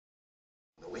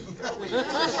oui.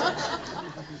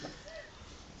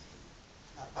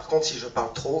 Par contre, si je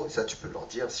parle trop, ça tu peux leur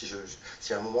dire, si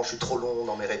à un moment je suis trop long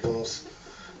dans mes réponses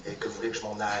et que vous voulez que je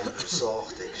m'en aille, que je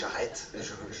sorte et que j'arrête,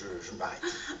 je m'arrête.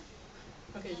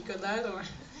 Okay, you got that? Or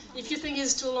if you think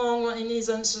it's too long in his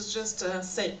answers, just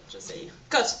say,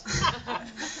 cut.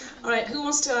 All right, who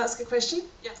wants to ask a question?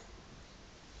 Yeah.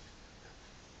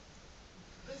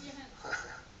 Raise your hand.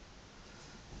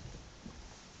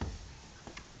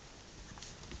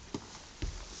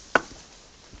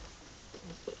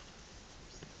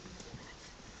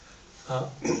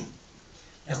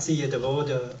 Merci d'abord.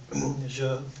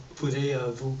 Je voulais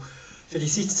vous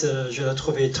féliciter. Je l'ai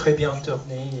trouvé très bien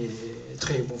tourné et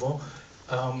très émouvant.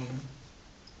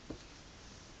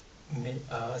 Mais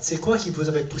c'est quoi qui vous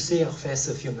avait poussé à faire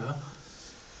ce film-là?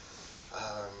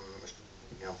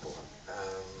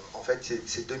 En fait,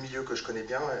 c'est deux milieux que je connais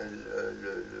bien.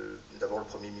 D'abord, le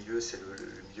premier milieu, c'est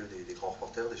le milieu des grands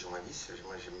reporters, des journalistes.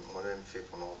 Moi, j'ai moi-même fait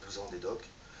pendant 12 ans des docs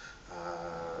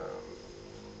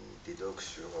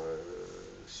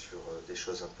sur des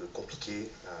choses un peu compliquées,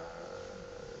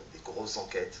 des grosses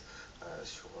enquêtes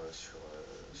sur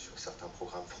certains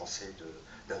programmes français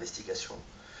d'investigation.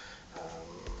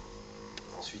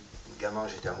 Ensuite, gamin,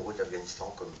 j'étais amoureux de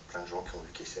l'Afghanistan, comme plein de gens qui ont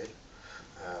vu Kessel.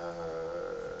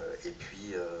 Et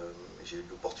puis, j'ai eu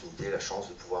l'opportunité, la chance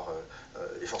de pouvoir...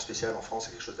 les forces spéciales en France,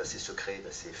 c'est quelque chose d'assez secret,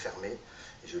 d'assez fermé.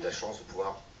 Et j'ai eu la chance de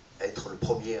pouvoir être le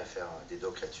premier à faire des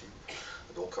docs là-dessus.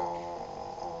 Donc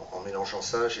en mélangeant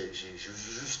ça, j'ai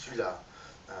juste eu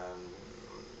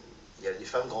il y a les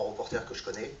femmes grands reporters que je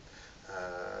connais,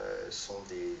 sont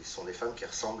des femmes qui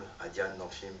ressemblent à Diane dans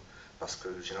le film, parce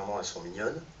que généralement elles sont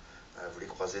mignonnes. Vous les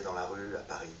croisez dans la rue, à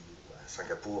Paris, à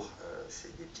Singapour,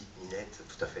 c'est des petites minettes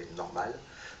tout à fait normales.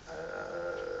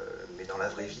 Mais dans la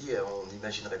vraie vie, on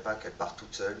n'imaginerait pas qu'elles partent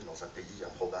toutes seules dans un pays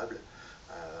improbable,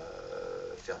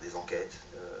 faire des enquêtes,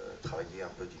 travailler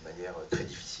un peu d'une manière très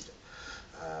difficile.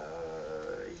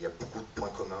 Il y a beaucoup de points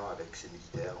communs avec ces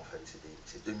militaires, en fait.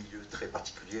 C'est deux milieux très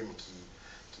particuliers, mais qui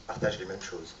partagent les mêmes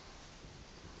choses.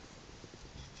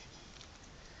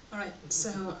 All right, so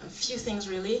a few things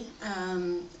really.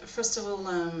 First of all,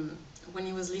 when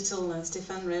he was little,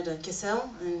 Stéphane read Kessel,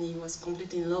 and he was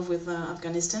completely in love with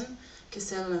Afghanistan.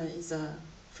 Kessel is a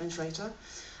French writer.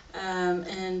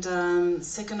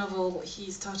 Second of all, he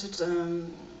started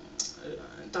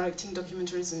directing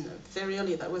documentaries very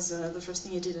early. That was the first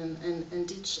thing he did, and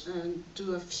did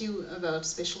do a few about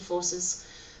special forces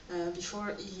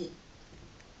before he...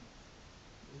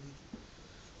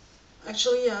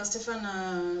 Actually,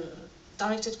 Stéphane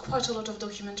directed quite a lot of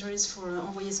documentaries for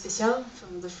Envoyé Spécial.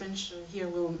 From the French here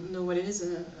will know what it is,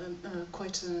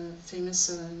 quite a famous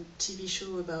TV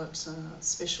show about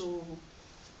special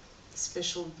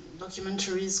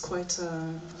documentaries, quite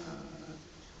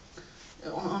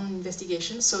on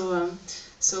investigation. So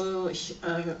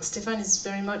Stéphane is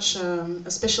very much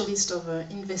a specialist of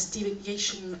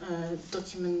investigation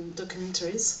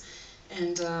documentaries.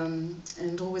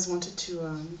 And always wanted to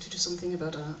do something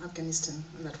about Afghanistan.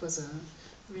 And that was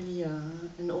really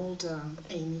an old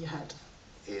aim he had.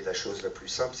 Et la chose la plus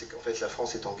simple, c'est qu'en fait la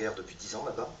France est en guerre depuis 10 ans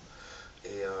là-bas.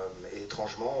 Et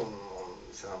étrangement,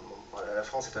 la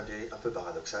France est un pays un peu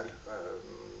paradoxal,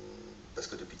 parce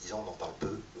que depuis 10 ans on en parle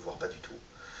peu, voire pas du tout.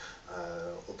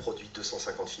 On produit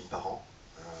 250 films par an.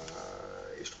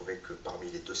 Et je trouvais que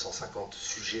parmi les 250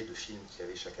 sujets de films qu'il y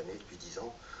avait chaque année depuis 10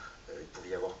 ans, il pouvait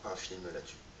y avoir un film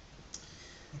là-dessus.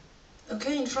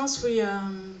 Okay, in France we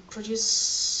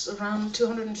produce around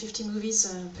 250 movies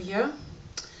per year.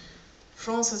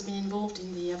 France has been involved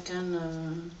in the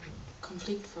Afghan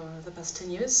conflict for the past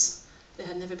 10 years. There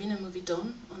had never been a movie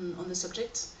done on the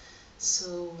subject,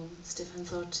 so Stéphane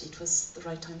thought it was the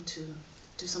right time to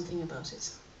do something about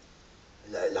it.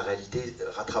 La réalité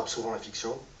rattrape souvent la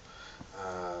fiction.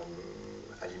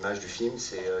 À l'image du film,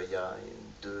 il y a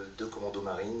deux commandos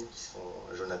marines, qui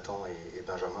sont Jonathan et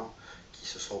Benjamin, qui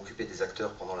se sont occupés des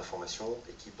acteurs pendant la formation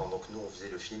et qui, pendant que nous on faisait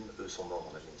le film, eux sont morts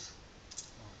en Afghanistan.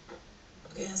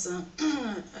 Yes,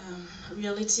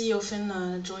 reality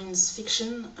often joins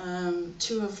fiction.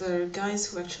 Two of the guys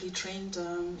who actually trained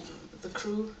the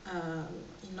crew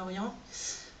in Lorient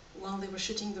while they were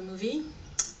shooting the movie,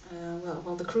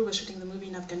 while the crew was shooting the movie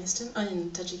in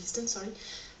in Tajikistan, sorry.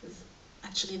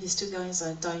 Actually, these two guys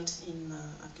died in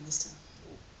Afghanistan.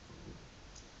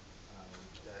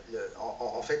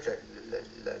 En fait,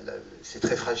 c'est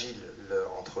très fragile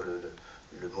entre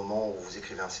le moment où vous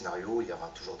écrivez un scénario. Il y aura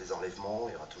toujours des enlèvements,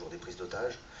 il y aura toujours des prises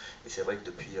d'otages. Et c'est vrai que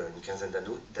depuis une quinzaine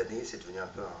d'années, c'est devenu un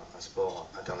peu un sport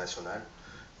international.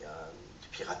 Il y a du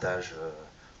piratage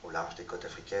au large des côtes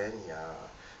africaines, il y a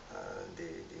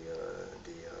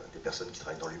des personnes qui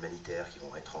travaillent dans l'humanitaire, qui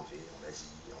vont être enlevées en Asie,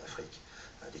 en Afrique,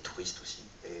 des touristes aussi,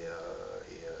 et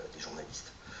des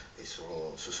journalistes. Et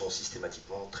ce sont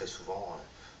systématiquement, très souvent,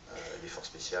 les forces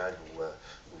spéciales ou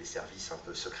les services un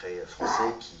peu secrets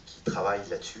français qui travaillent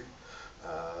là-dessus,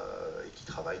 et qui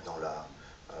travaillent dans la...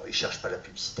 ils ne cherchent pas la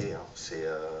publicité, hein,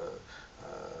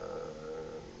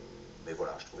 mais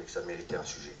voilà, je trouvais que ça méritait un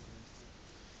sujet.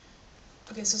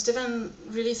 Okay, so Stéphane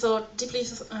really deeply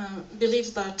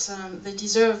believed that they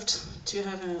deserved to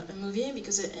have a movie,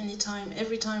 because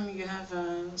every time you have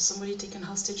somebody taken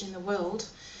hostage in the world,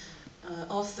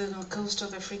 off the coast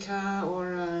of Africa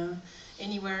or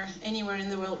anywhere in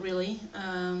the world really,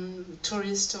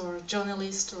 tourist or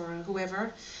journalist or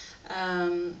whoever,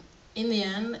 in the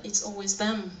end it's always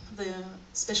them, the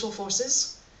special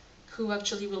forces, who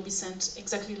actually will be sent,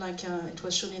 exactly like it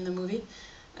was shown in the movie,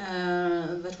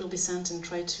 that will be sent and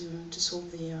try to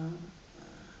solve the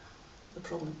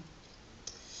problem.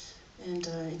 And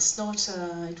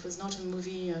it was not a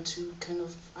movie to kind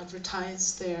of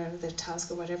advertise their task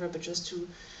or whatever, but just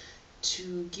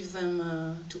to give them,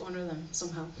 to honor them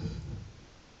somehow. Do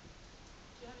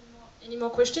you have any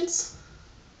more questions?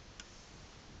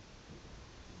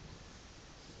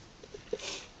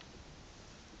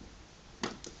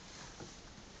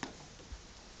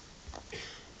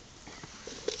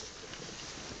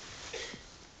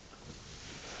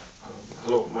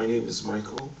 Hello, my name is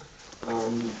Michael.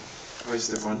 Hi,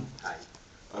 Stéphane. Hi.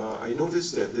 I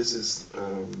noticed that this is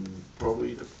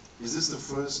probably is this the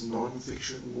first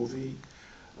non-fiction movie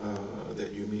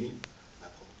that you made?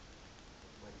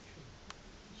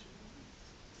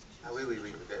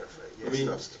 Oui, yes, I mean,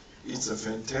 first. it's a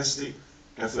fantastic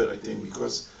effort, I think,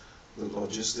 because the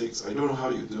logistics. I don't know how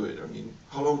you do it. I mean,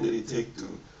 how long did it take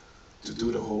to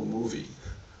do the whole movie?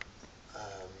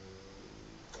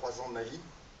 3 ans de ma vie,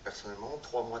 personnellement,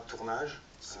 3 mois de tournage.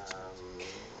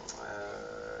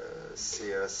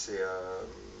 C'est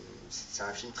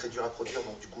un film très dur à produire,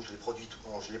 donc du coup je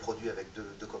l'ai produit avec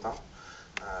deux copains.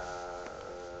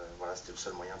 Voilà, c'était le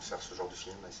seul moyen de faire ce genre de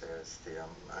film. C'était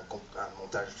un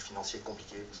montage financier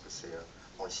compliqué, parce que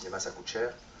bon, le cinéma ça coûte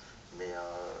cher, mais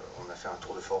on a fait un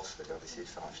tour de force, c'est-à-dire d'essayer de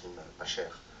faire un film pas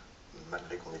cher,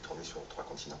 malgré qu'on ait tourné sur 3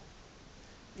 continents.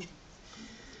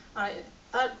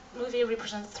 That movie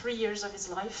represents 3 years of his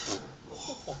life,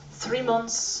 3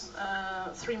 months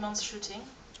shooting.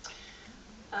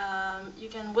 You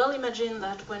can well imagine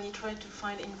that when he tried to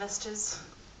find investors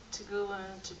to go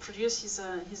to produce his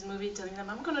movie, telling them,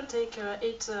 I'm going to take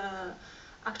 8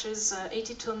 actors,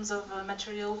 80 tons of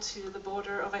material to the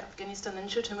border of Afghanistan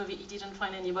and shoot a movie, he didn't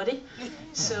find anybody.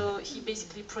 So he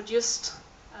basically produced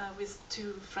with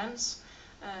 2 friends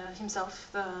himself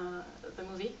the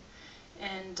movie.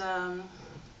 And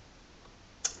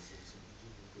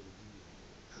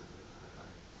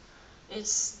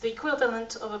it's the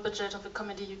equivalent of a budget of a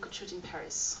comedy you could shoot in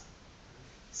Paris.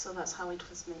 So that's how it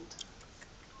was made.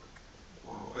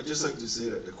 Wow, I'd just like to say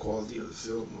that the quality of the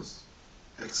film was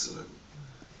excellent.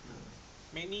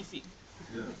 Magnifique.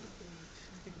 Yeah.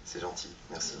 C'est gentil,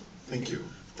 merci. Thank you.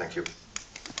 Thank you.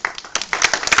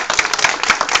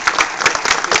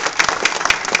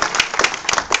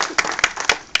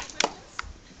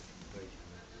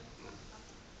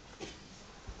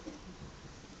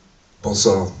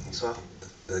 Bonsoir. Bonsoir.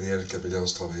 Daniel Cabellian,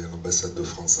 je travaille à l'ambassade de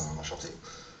France à Enchanté.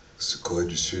 Corée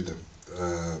du Sud.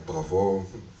 Bravo,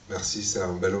 merci, c'est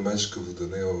un bel hommage que vous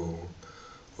donnez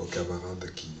aux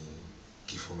camarades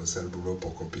qui font le sale boulot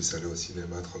pour qu'on puisse aller au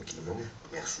cinéma tranquillement.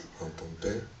 Merci. En temps de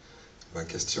paix. Ma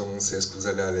question, c'est est-ce que vous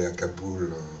allez aller à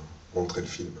Kaboul montrer le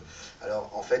film?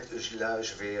 Alors, en fait, là,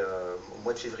 je vais, au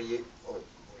mois de février...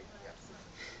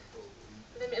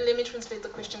 Let me translate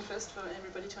the question first for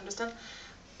everybody to understand.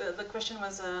 The question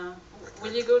was,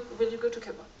 will you go to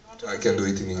Kabul? I can do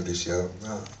it in English, yeah.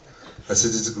 I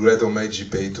said it's a great homage you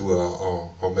pay to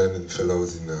our men and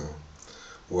fellows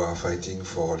who are fighting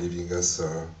for leaving us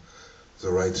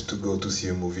the right to go to see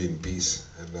a movie in peace.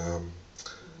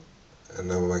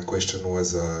 And my question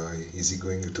was, is he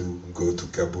going to go to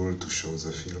Kabul to show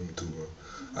the film to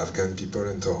Afghan people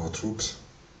and to our troops?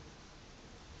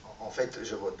 En fait,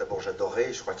 d'abord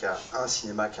j'adorerais, je crois qu'il y a un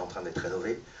cinéma qui est en train d'être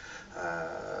rénové,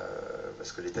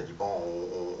 parce que les talibans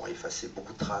ont effacé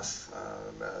beaucoup de traces.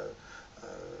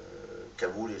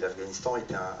 Kaboul et l'Afghanistan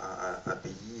étaient un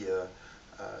pays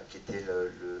qui était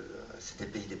c'était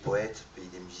le pays des poètes, le pays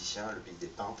des musiciens, le pays des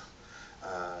peintres,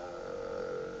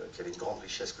 qui avait une grande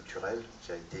richesse culturelle,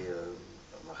 qui a été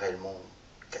réellement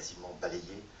quasiment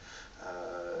balayée.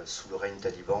 Sous le règne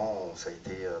taliban, ça a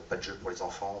été pas de jeux pour les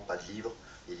enfants, pas de livres,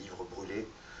 les livres brûlés,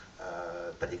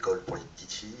 pas d'école pour les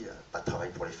petites filles, pas de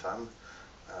travail pour les femmes.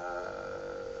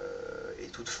 et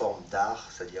toute forme d'art,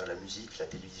 c'est-à-dire la musique, la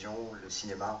télévision, le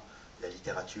cinéma, la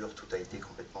littérature, tout a été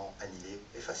complètement annihilé,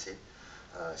 effacé.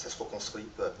 Ça se reconstruit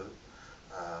peu à peu.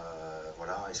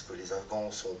 Voilà. Est-ce que les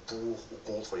Afghans sont pour ou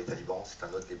contre les talibans? C'est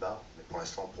un autre débat, mais pour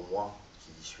l'instant, pour moi,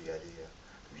 qui y suis allé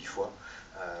 8 fois,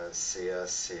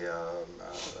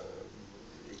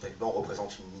 les talibans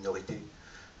représentent une minorité.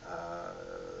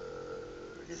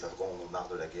 Les Afghans en ont marre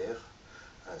de la guerre.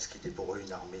 Ce qui était pour eux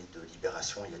une armée de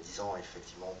libération il y a 10 ans,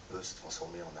 effectivement, peut se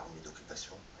transformer en armée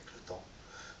d'occupation avec le temps.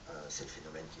 C'est le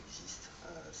phénomène qui existe.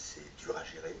 C'est dur à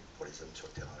gérer pour les hommes sur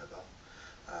le terrain là-bas.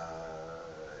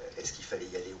 Est-ce qu'il fallait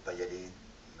y aller ou pas y aller?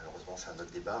 Malheureusement, c'est un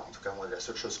autre débat. En tout cas, moi, la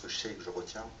seule chose que je sais et que je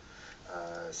retiens,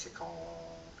 c'est qu'en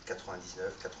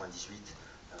 99, 98,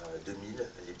 2000,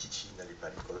 les petites filles n'allaient pas à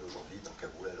l'école. Aujourd'hui, dans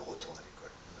Kaboul, elles retournent à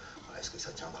l'école. Voilà, est-ce que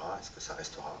ça tiendra? Est-ce que ça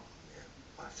restera? Mais,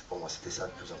 voilà, pour moi, c'était ça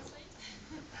le plus important.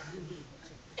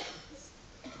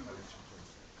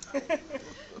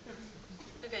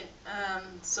 Okay,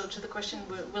 so to the question,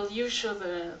 will you show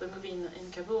the movie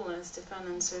in Kabul? Stéphane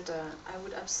answered, I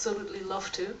would absolutely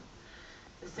love to.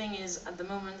 The thing is, at the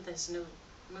moment, there's no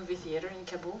movie theater in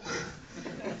Kabul.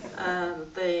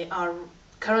 They are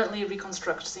currently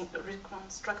reconstructing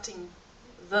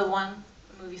the one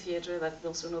movie theater that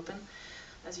will soon open.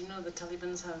 As you know, the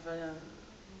Taliban have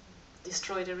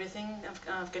destroyed everything.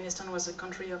 Afghanistan was a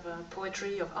country of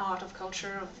poetry, of art, of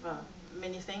culture, of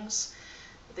many things.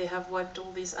 They have wiped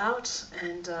all this out,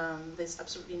 and there's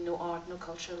absolutely no art, no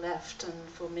culture left. And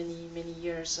for many, many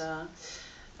years,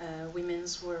 women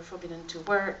were forbidden to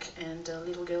work, and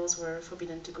little girls were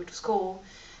forbidden to go to school.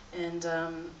 And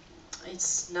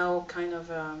it's now kind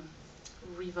of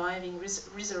reviving,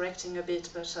 resurrecting a bit,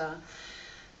 but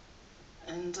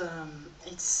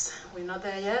we're not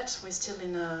there yet. We're still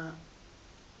in a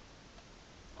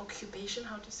occupation,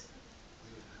 how do you say that?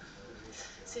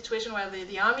 Situation where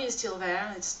the army is still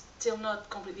there. It's still not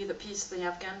completely the peace. The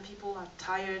Afghan people are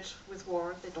tired with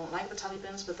war. They don't like the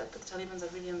Taliban, but the Taliban are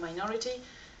really a minority.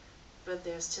 But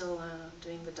they're still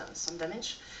doing some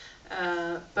damage.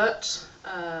 But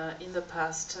in the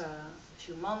past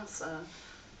few months,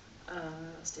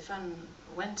 Stéphane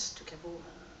went to Kabul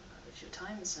a few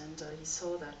times, and he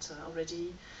saw that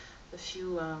already a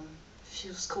few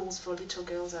schools for little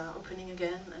girls are opening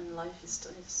again, and life is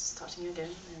starting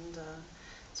again. And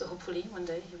so hopefully one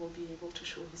day he will be able to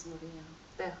show his movie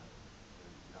there.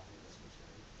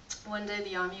 One day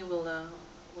the army will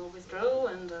withdraw,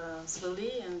 and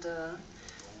slowly, and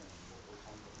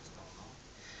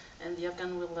the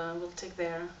Afghan will take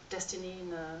their destiny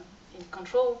in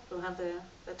control. Will have their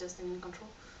destiny in control.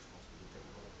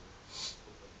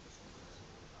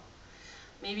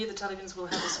 Maybe the Taliban will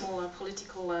have a small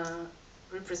political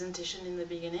representation in the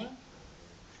beginning,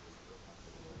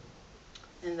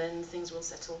 and then things will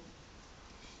settle.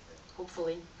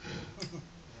 Hopefully.